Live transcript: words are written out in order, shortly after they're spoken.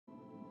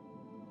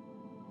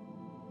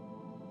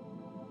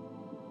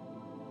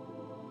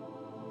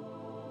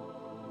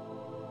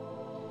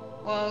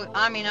Well,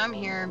 I mean, I'm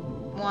here,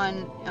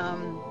 one,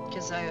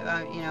 because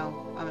you know,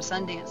 I'm a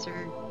sun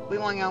dancer. We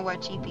went on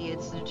Wachipi,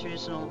 it's the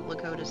traditional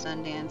Lakota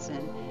sun dance,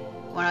 and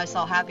when I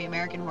saw Happy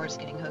American Horse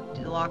getting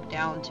locked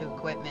down to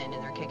equipment,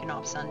 and they're kicking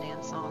off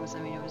Sundance songs, I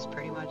mean, it was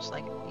pretty much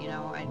like, you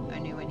know, I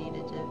knew I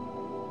needed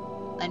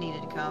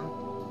to come,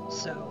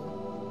 so.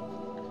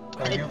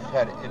 Now, you've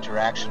had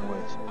interaction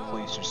with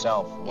police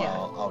yourself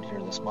while Yeah. out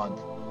here this month.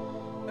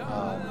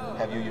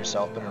 Have you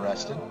yourself been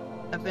arrested?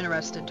 I've been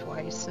arrested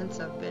twice since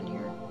I've been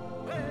here.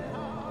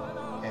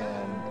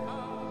 And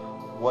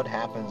what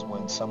happens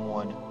when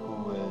someone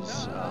who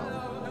is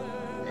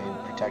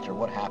a protector,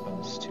 what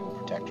happens to a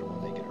protector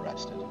when they get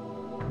arrested?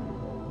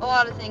 A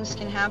lot of things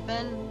can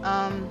happen.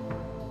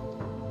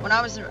 When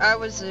I was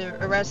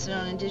arrested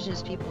on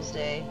Indigenous Peoples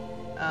Day,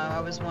 I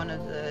was one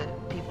of the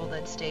people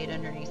that stayed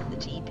underneath the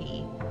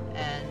teepee,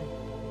 and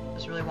it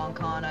was really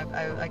Wonkan.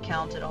 I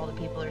counted all the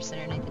people that were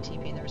sitting underneath the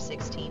teepee, and there were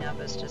 16 of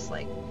us, just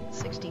like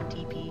 16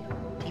 teepee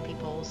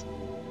poles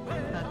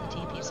at the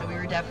teepee. So we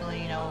were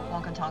definitely, you know,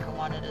 Wonkan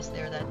wanted us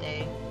there that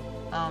day.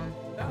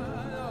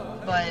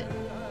 But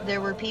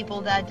there were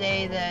people that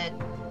day that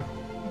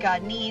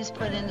got knees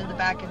put into the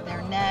back of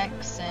their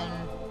necks, and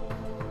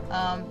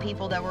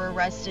people that were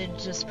arrested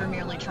just for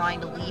merely trying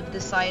to leave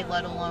the site,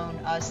 let alone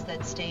us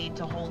that stayed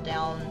to hold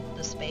down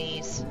the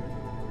space.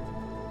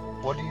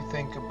 What do you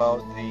think about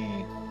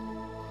the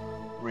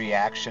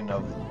reaction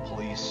of the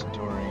police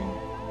during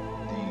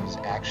these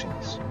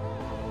actions?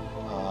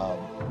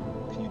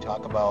 Can you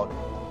talk about,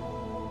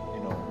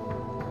 you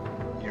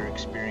know, your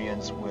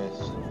experience with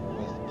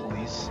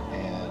police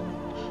and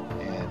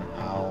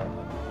how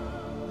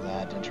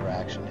that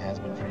interaction has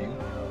been for you?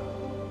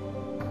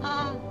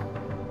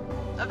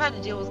 I've had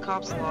to deal with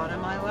cops a lot in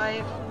my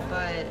life,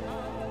 but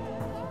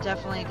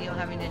definitely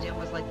having to deal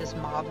with like this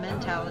mob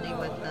mentality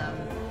with them.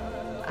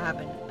 I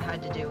haven't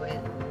had to do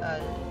it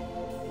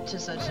to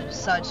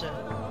such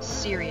a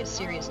serious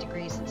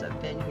degree since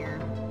I've been here.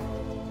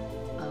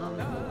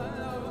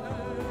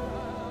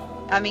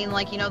 I mean,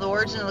 like, you know, the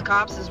origin of the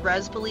cops is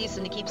res police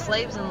and to keep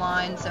slaves in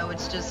line, so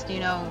it's just, you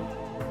know,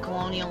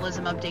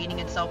 colonialism updating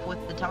itself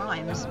with the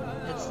times.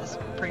 It's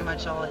pretty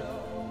much all it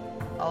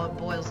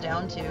boils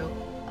down to.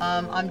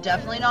 I'm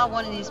definitely not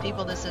one of these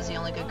people that says the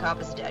only good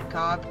cop is a dead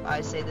cop.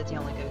 I say that the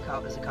only good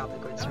cop is a cop that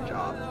quits their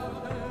job.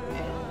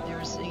 And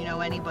there's, you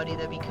know, anybody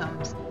that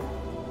becomes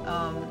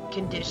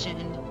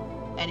conditioned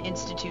and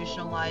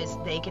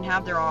institutionalized, they can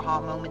have their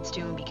aha moments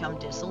too and become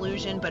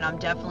disillusioned, but I'm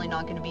definitely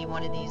not going to be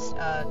one of these,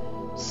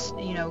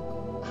 you know,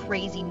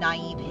 crazy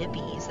naive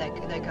hippies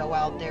that go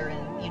out there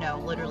and, you know,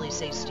 literally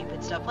say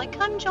stupid stuff like,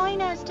 come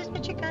join us, just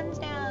put your guns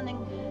down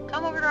and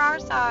come over to our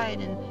side,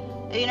 and,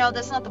 you know,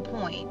 that's not the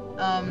point.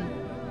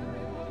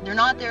 They're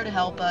not there to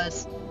help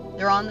us.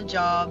 They're on the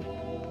job.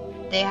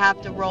 They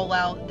have to roll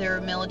out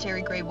their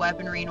military-grade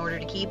weaponry in order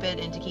to keep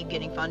it and to keep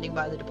getting funding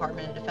by the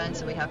Department of Defense,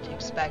 so we have to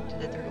expect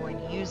that they're going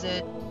to use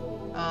it.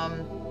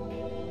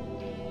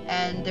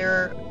 And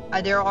there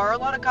are a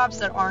lot of cops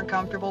that aren't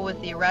comfortable with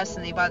the arrest,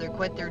 and they've either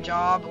quit their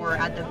job or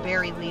at the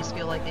very least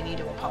feel like they need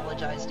to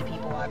apologize to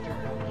people after,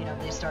 you know,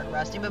 they start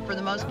arresting. But for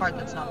the most part,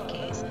 that's not the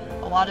case.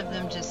 A lot of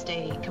them just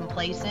stay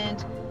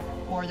complacent,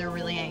 or they're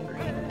really angry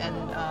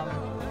and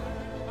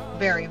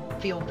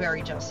feel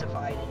very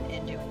justified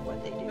in doing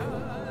what they do.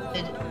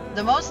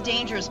 The most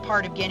dangerous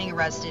part of getting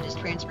arrested is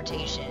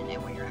transportation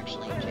and when you're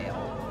actually in jail.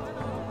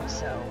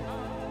 So,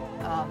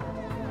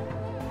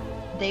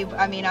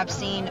 I've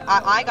seen,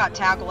 I got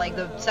tackled, like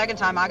the second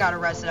time I got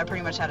arrested, I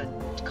pretty much had a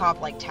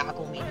cop like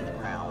tackle me to the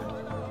ground,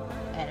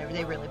 and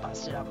they really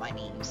busted up my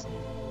knees.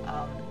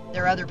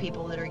 There are other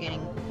people that are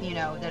getting, you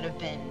know, that have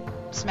been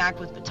smacked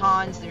with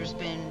batons. There's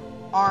been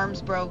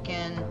arms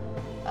broken,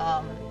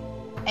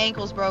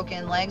 ankles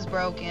broken, legs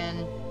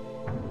broken.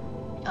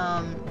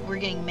 We're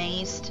getting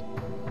maced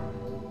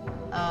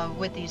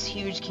with these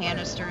huge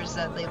canisters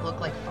that they look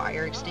like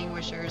fire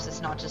extinguishers.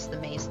 It's not just the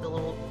mace, the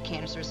little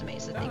canisters of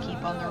mace that they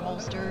keep on their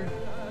holster.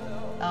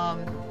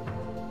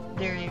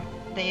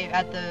 They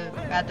at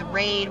the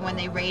raid, when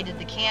they raided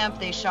the camp,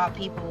 they shot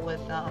people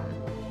with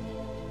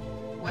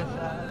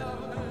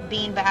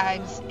bean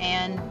bags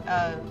and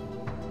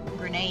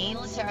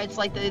grenades. It's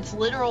like it's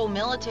literal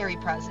military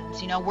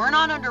presence. You know, we're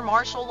not under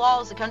martial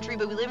law as a country,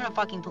 but we live in a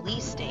fucking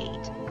police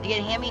state. They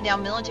get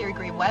hand-me-down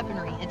military-grade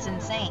weaponry. It's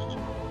insane.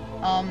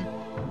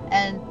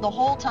 And the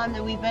whole time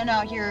that we've been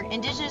out here,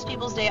 Indigenous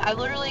Peoples Day, I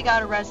literally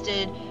got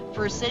arrested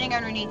for sitting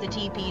underneath the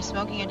teepee,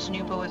 smoking a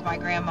chanupa with my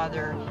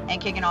grandmother, and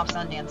kicking off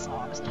Sundance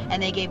songs.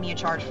 And they gave me a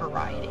charge for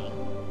rioting.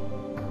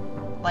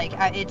 Like,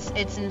 it's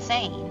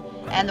insane.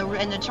 And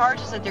the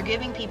charges that they're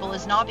giving people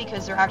is not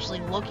because they're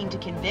actually looking to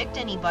convict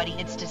anybody.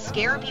 It's to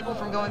scare people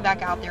from going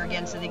back out there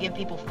again. So they give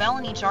people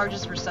felony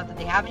charges for stuff that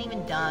they haven't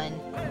even done.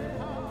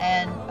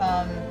 And,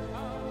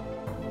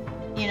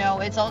 you know,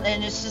 it's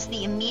just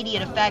the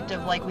immediate effect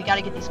of, like, we got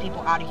to get these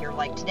people out of here,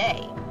 like,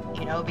 today,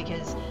 you know,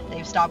 because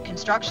they've stopped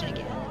construction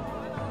again.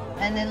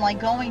 And then, like,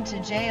 going to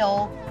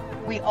jail,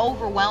 we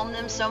overwhelm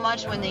them so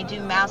much when they do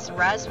mass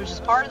arrests, which is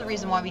part of the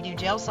reason why we do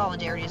jail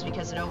solidarity, is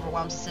because it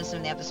overwhelms the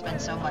system. They have to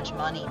spend so much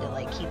money to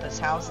like keep us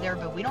housed there,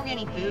 but we don't get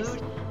any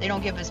food. They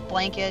don't give us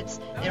blankets.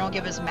 They don't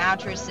give us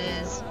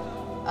mattresses.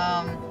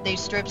 They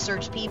strip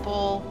search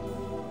people.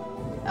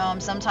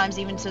 Sometimes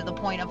even to the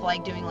point of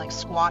like doing like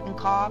squatting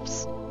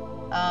cops.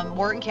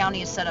 Morgan County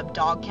has set up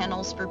dog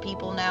kennels for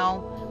people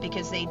now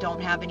because they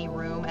don't have any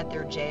room at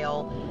their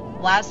jail.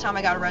 Last time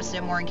I got arrested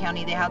in Morgan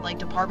County, they had like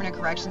Department of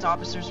Corrections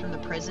officers from the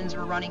prisons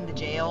were running the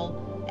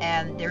jail,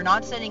 and they're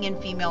not sending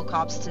in female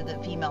cops to the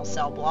female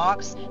cell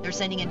blocks. They're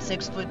sending in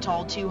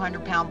 6-foot-tall,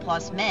 200-pound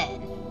plus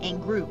men in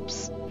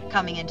groups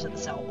coming into the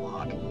cell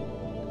block.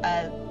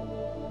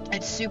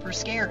 It's super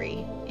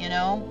scary, you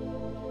know.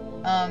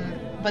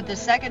 But the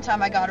second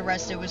time I got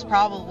arrested was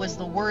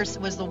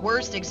the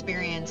worst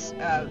experience.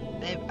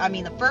 I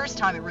mean, the first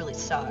time it really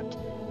sucked.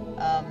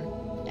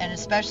 And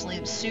especially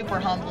it was super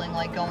humbling,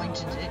 like going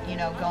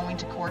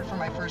to court for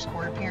my first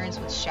court appearance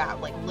with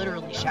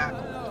literally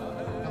shackled.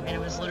 And it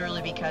was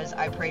literally because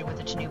I prayed with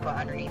a chanupa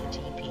underneath a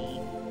teepee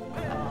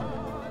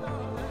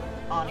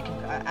on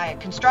a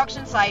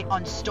construction site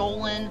on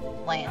stolen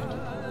land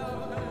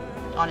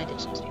on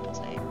Indigenous Peoples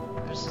Day.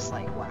 It was just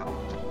like, wow.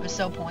 It was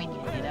so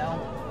poignant, you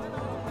know?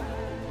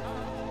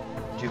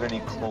 Do you have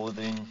any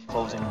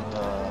closing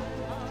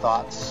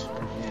thoughts?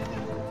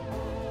 Anything?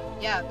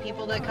 Yeah,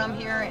 people that come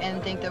here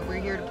and think that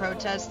we're here to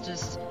protest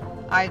just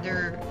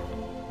either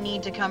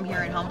need to come here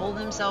and humble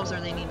themselves, or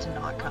they need to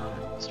not come,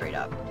 straight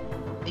up.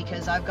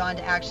 Because I've gone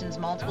to actions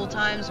multiple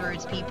times where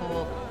it's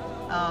people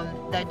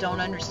that don't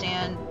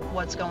understand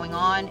what's going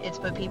on. It's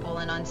put people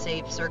in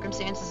unsafe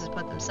circumstances, it's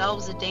put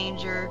themselves in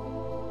danger,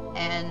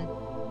 and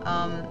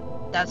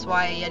that's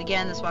why, yet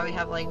again, that's why we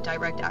have like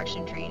direct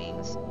action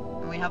trainings.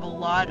 And we have a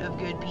lot of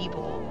good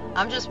people.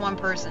 I'm just one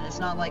person. It's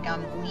not like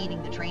I'm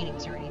leading the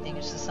trainings or anything.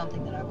 It's just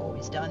something that I've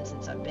always done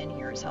since I've been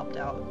here, has helped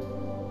out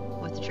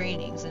with the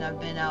trainings. And I've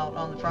been out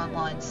on the front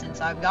lines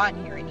since I've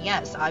gotten here. And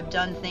yes, I've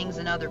done things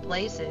in other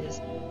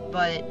places,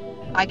 but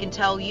I can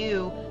tell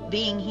you,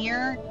 being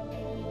here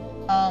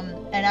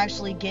and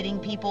actually getting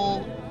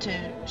people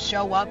to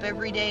show up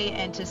every day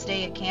and to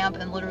stay at camp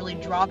and literally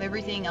drop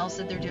everything else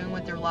that they're doing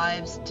with their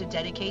lives to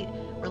dedicate.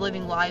 We're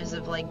living lives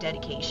of like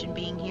dedication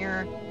being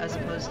here as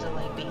opposed to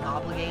like being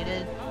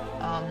obligated.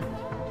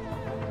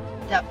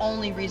 The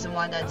only reason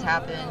why that's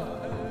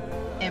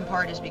happened in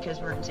part is because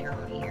we're in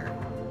ceremony here.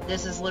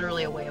 This is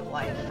literally a way of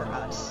life for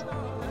us,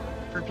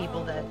 for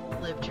people that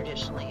live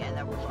traditionally, and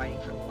that we're fighting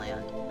for the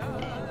land,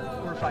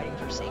 and we're fighting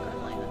for sacred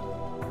land.